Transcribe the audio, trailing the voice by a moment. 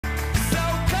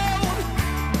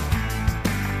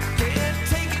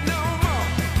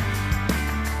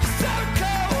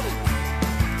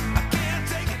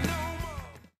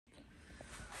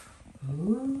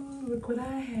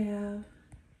have.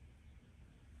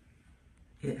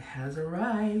 It has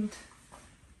arrived.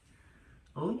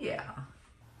 Oh yeah.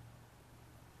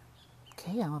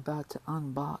 Okay, I'm about to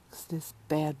unbox this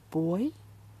bad boy.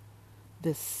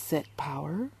 This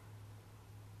SetPower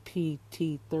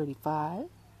PT35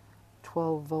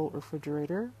 12-volt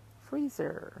refrigerator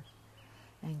freezer.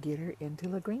 And get her into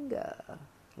LaGREENga.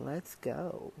 Let's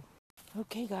go.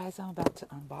 Okay guys, I'm about to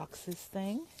unbox this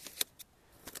thing.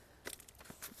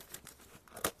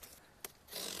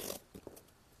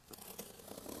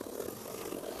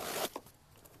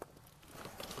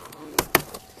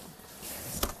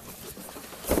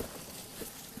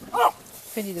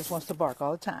 Finny just wants to bark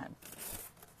all the time.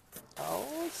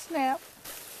 Oh, snap.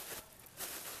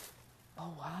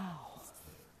 Oh, wow.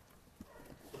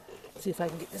 Let's see if I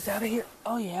can get this out of here.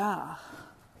 Oh, yeah.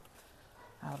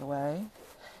 Out of the way.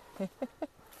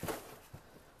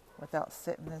 Without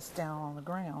setting this down on the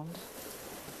ground.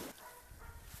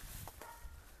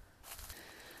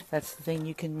 That's the thing.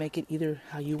 You can make it either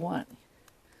how you want.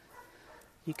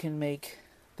 You can make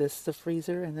this the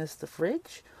freezer and this the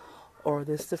fridge. Or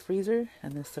this the freezer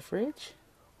and this the fridge.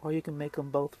 Or you can make them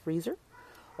both freezer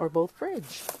or both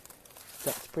fridge.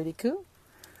 That's pretty cool.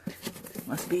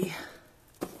 Must be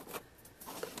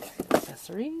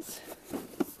accessories,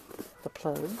 the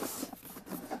plugs.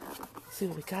 Let's see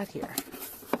what we got here.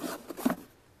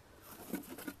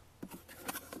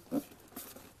 Let's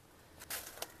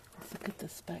look at the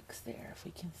specs there, if we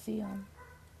can see them.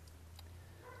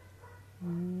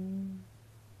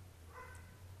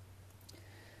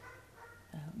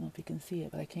 I don't know if you can see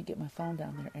it, but I can't get my phone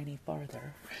down there any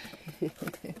farther.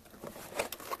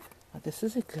 But this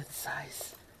is a good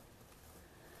size.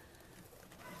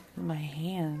 In my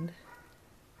hand,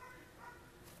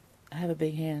 I have a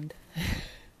big hand.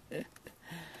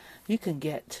 You can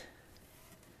get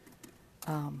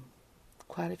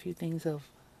quite a few things of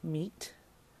meat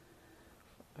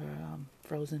or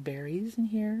frozen berries in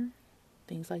here,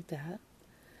 things like that.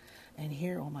 And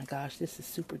here, oh my gosh, this is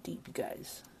super deep, you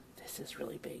guys. This is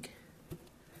really big.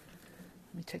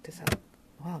 Let me check this out.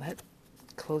 Wow, that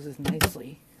closes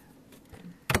nicely.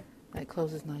 That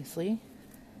closes nicely.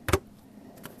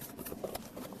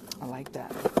 I like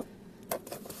that.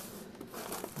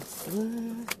 Let's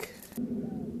look.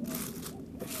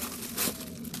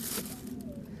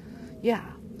 Yeah,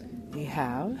 we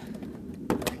have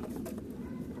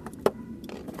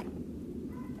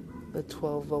the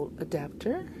 12-volt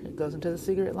adapter. It goes into the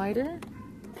cigarette lighter.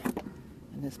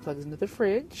 And this plugs into the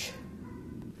fridge.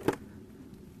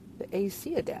 The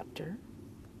AC adapter.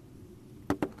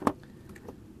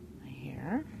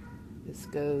 Here. This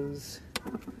goes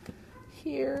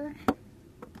here.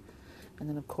 And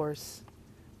then of course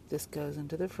this goes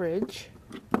into the fridge.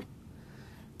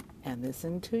 And this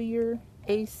into your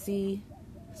AC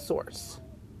source.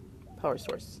 Power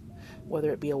source.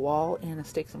 Whether it be a wall and a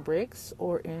sticks and bricks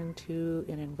or into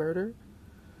an inverter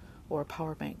or a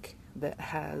power bank that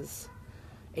has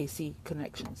AC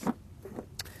connections.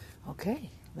 Okay,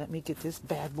 let me get this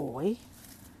bad boy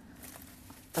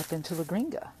up into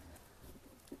LaGREENga.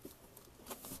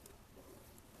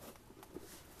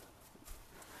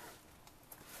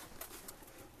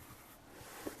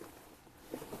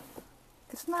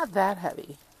 It's not that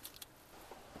heavy.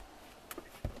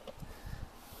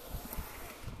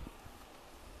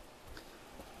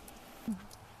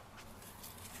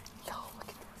 Yo, look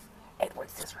at this. Edward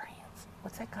Scissorhands.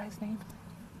 What's that guy's name?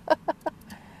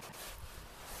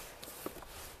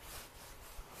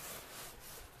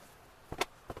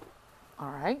 All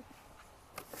right.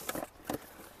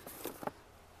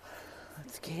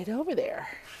 Let's get over there.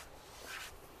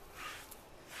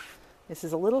 This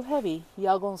is a little heavy.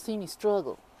 Y'all gonna see me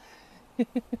struggle.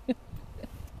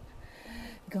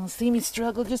 Gonna see me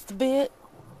struggle just a bit.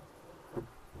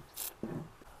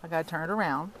 I gotta turn it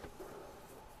around.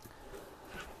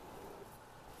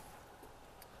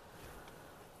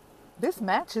 This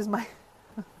matches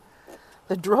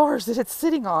the drawers that it's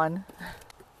sitting on.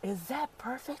 Is that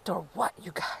perfect or what,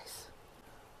 you guys?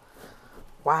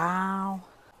 Wow.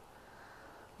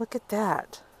 Look at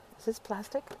that. Is this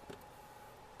plastic?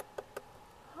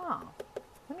 Huh.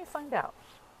 Let me find out.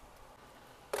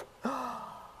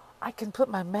 I can put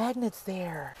my magnets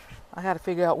there. I gotta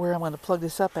figure out where I'm gonna plug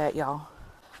this up at, y'all.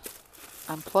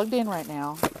 I'm plugged in right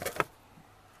now.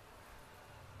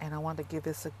 And I want to give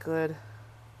this a good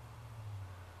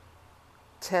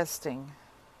testing.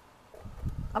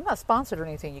 I'm not sponsored or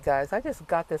anything, you guys. I just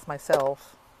got this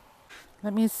myself.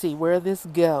 Let me see where this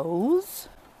goes.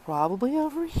 Probably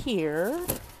over here.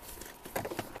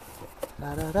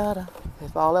 Da da da da.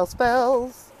 If all else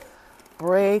fails,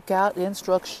 break out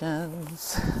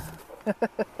instructions.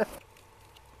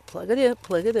 Plug it up,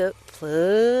 plug it up,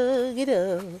 plug it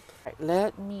up. All right,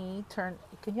 let me turn.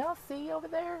 Can y'all see over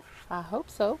there? I hope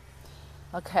so.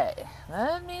 Okay,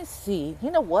 let me see.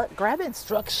 You know what? Grab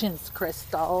instructions,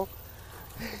 Crystal.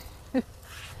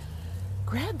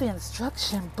 Grab the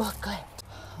instruction booklet.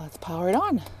 Let's power it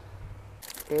on.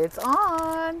 It's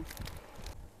on.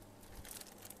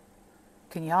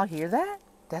 Can y'all hear that?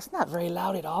 That's not very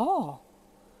loud at all.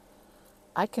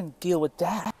 I can deal with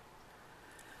that.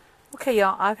 Okay,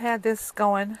 y'all, I've had this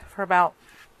going for about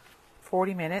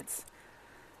 40 minutes,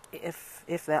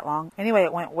 if that long. Anyway,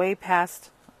 it went way past.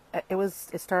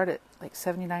 It started at like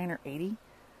 79 or 80.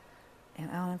 And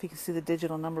I don't know if you can see the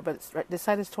digital number, but it's right. This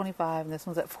side is 25 and this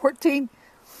one's at 14,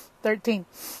 13.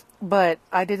 But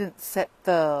I didn't set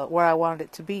the where I wanted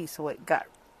it to be, so it got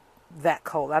that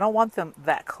cold. I don't want them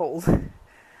that cold.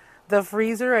 The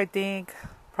freezer, I think,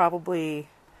 probably,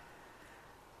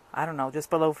 I don't know, just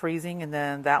below freezing, and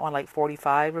then that one like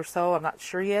 45 or so. I'm not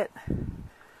sure yet.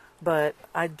 But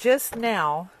I just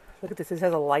now, look at this, it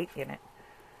has a light in it.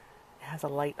 It has a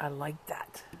light, I like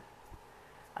that.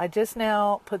 I just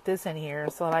now put this in here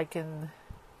so that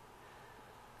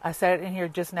I set it in here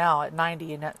just now at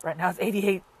 90, and right now it's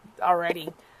 88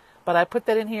 already. But I put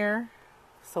that in here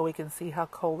so we can see how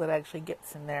cold it actually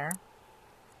gets in there.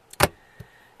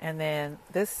 And then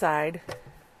this side,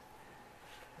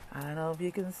 I don't know if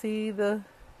you can see the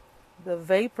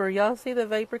vapor. Y'all see the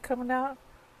vapor coming out?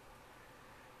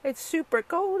 It's super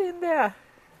cold in there.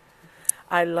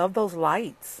 I love those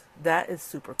lights. That is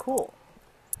super cool.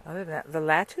 Other than that, the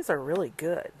latches are really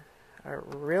good. Are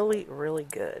really, really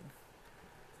good.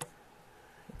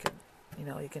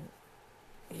 You can,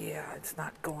 yeah, it's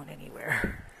not going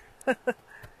anywhere.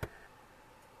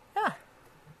 Yeah.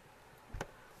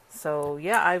 So,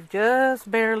 yeah, I've just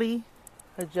barely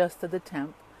adjusted the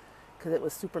temp because it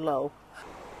was super low.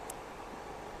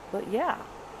 But yeah,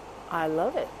 I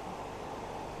love it.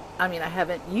 I mean, I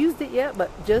haven't used it yet,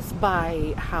 but just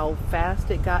by how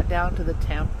fast it got down to the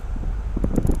temp,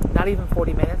 not even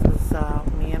 40 minutes,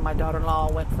 as me and my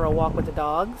daughter-in-law went for a walk with the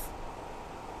dogs.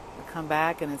 I come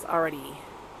back and it's already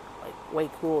like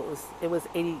way cool. It was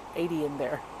 80 in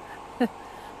there.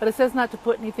 But it says not to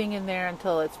put anything in there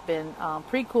until it's been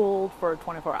pre-cooled for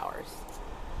 24 hours.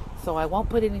 So I won't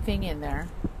put anything in there.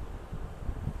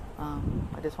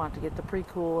 I just want to get the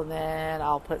pre-cool and then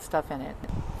I'll put stuff in it.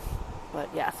 But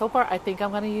yeah, so far I think I'm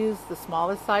going to use the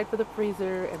smallest side for the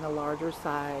freezer and the larger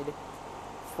side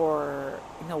for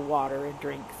water and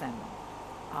drinks and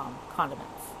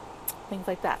condiments, things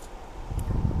like that.